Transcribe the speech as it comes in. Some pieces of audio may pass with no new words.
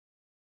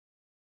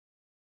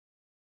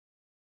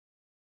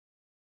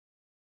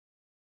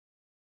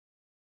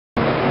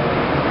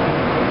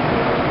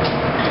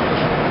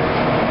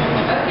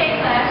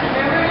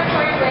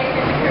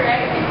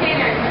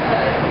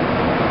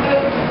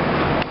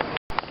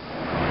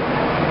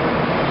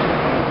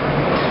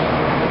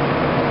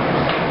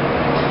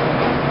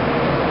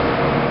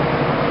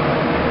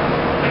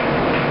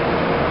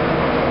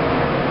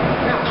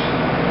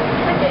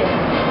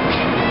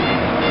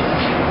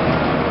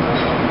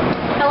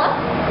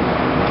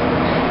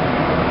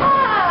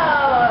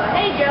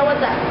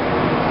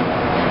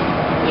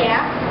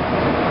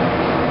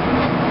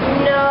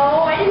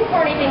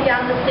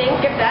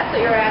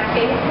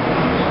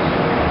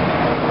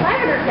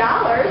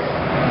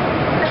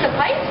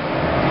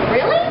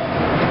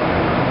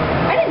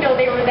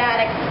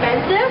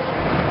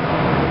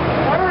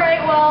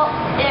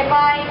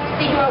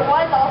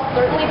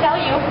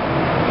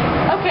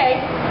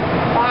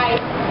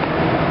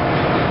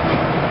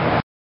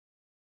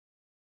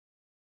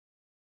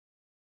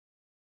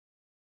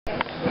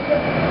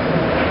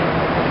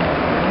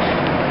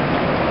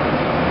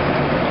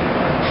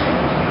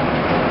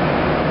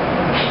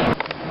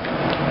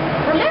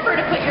Remember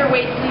to put your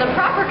waste in the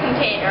proper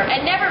container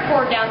and never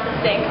pour down the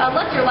sink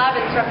unless your lab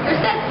instructor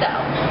says so.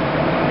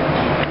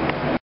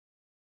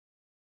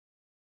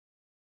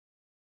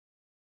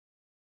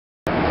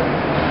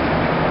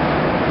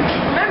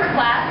 Remember,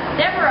 class,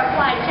 never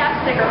apply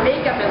chapstick or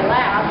makeup in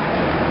lab.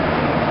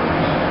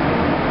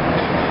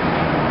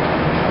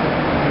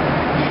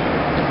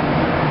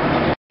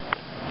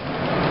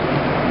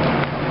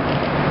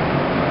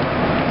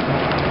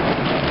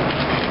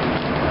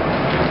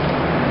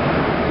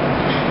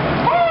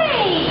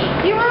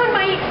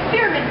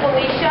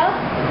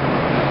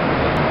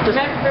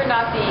 Remember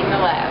not to eat in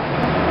the lab.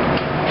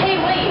 Hey,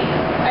 wait.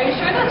 Are you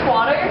sure that's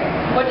water?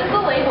 What does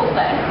the label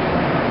say?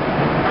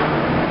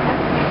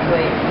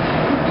 Waste.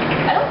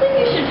 I don't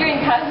think you should drink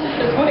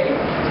hazardous waste.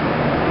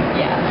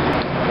 Yeah.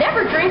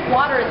 Never drink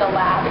water in the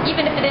lab,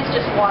 even if it is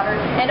just water,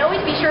 and always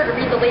be sure to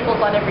read the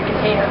labels on every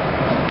container.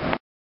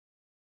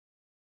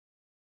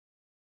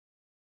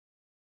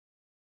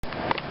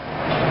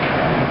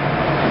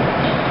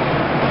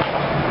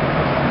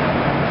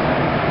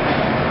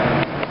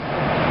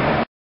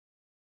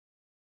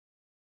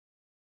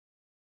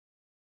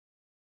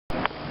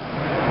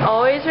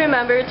 Always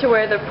remember to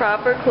wear the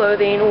proper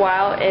clothing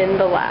while in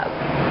the lab.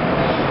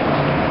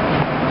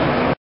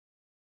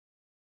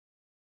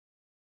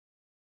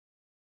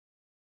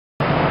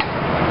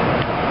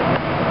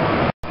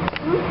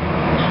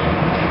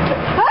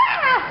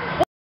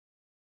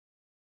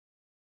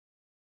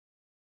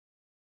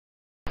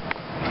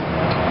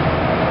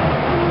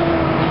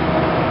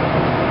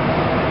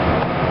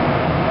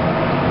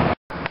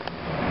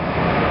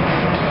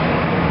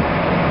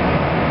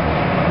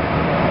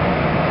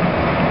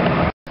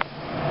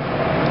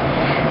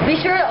 Be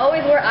sure to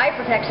always wear eye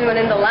protection when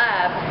in the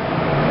lab.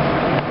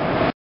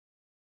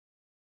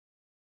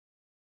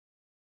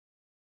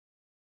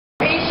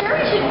 Are you sure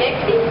we should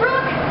mix these,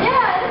 Brooke?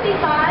 Yeah, it'll be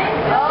fine.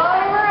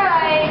 All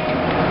right.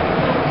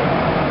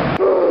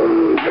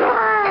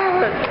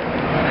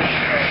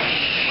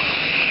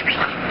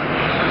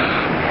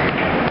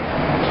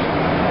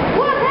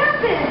 What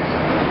happened?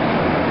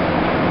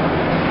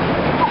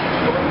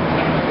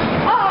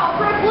 Oh,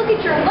 Brooke, look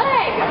at your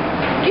leg.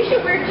 You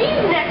should wear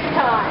jeans next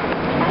time.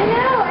 I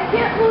know, I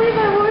can't believe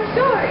I wore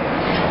shorts.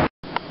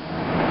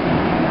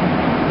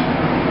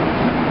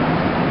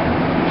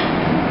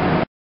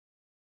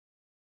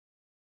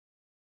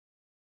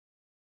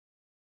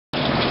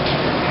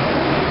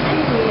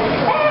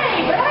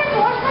 Hey, but I have to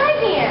wash my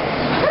hands.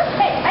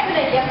 Hey, I have an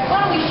idea. Why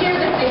don't we share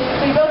this thing?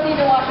 We both need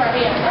to wash our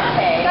hands.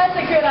 Okay. That's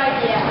a good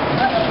idea.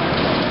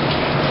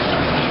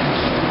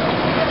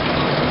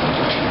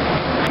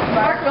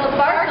 Sparkle,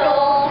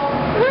 sparkle.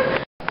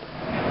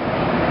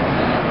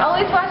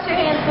 Always wash your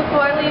hands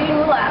before leaving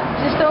the lab.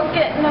 Just don't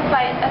get in a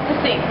fight at the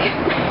sink.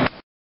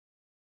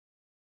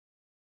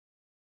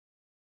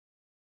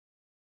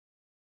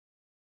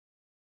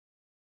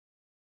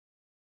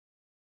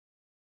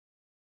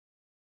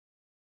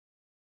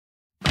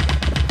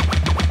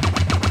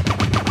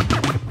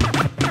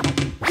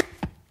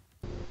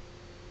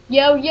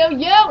 Yo, yo,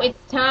 yo,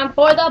 it's time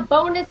for the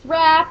bonus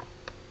rap.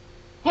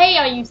 Hey,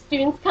 all you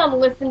students, come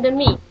listen to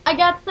me. I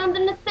got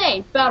something to say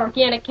about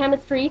organic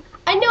chemistry.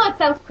 I know it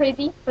sounds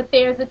crazy, but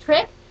there's a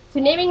trick to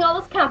naming all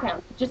those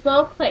compounds with just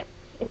one click.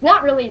 It's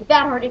not really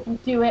that hard if you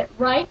do it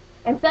right,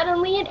 and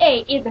suddenly an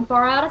A isn't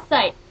far out of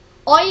sight.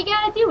 All you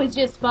gotta do is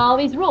just follow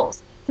these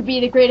rules. To be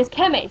the greatest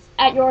chemist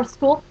at your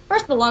school,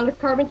 first the longest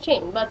carbon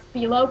chain must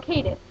be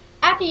located.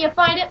 After you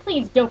find it,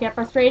 please don't get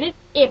frustrated.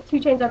 If two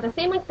chains are the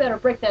same length, better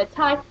break the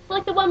tie.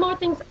 Select the one more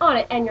thing's on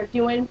it, and you're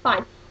doing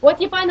fine. Once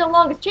you find the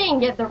longest chain,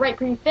 get the right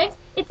prefix.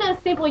 It's so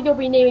simple you'll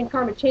be naming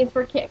carbon chains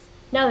for kicks.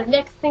 Now the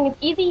next thing is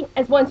easy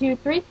as 1, 2,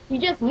 3. You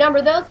just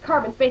number those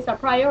carbons based on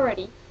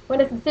priority. When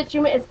a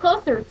substituent is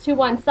closer to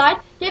one side,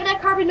 give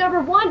that carbon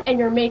number 1 and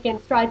you're making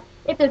strides.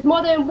 If there's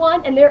more than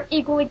one and they're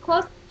equally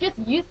close, just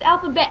use the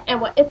alphabet and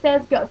what it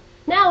says goes.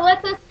 Now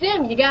let's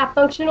assume you got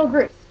functional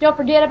groups. Don't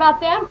forget about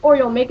them or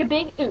you'll make a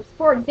big oops.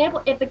 For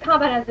example, if the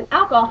compound has an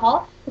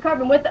alcohol, the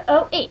carbon with the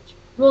OH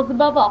rules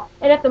above all.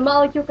 And if the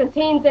molecule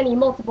contains any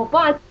multiple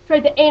bonds,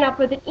 trade the ane off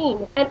with an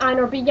ene, an ein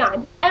or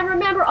beyond. And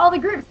remember, all the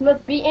groups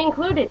must be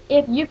included.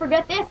 If you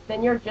forget this,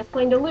 then you're just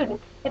plain deluded.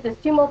 If there's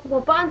two multiple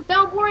bonds,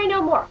 don't worry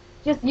no more.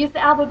 Just use the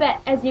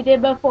alphabet as you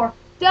did before.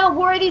 Don't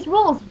worry, these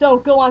rules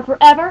don't go on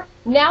forever.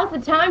 Now's the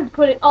time to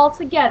put it all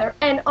together.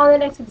 And on the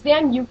next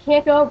exam, you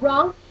can't go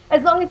wrong.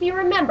 As long as you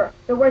remember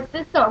the words to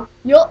this song,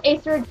 you'll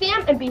ace your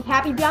exam and be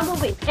happy beyond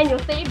belief. And you'll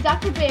save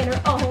Dr. Banner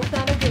a whole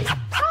ton of grief.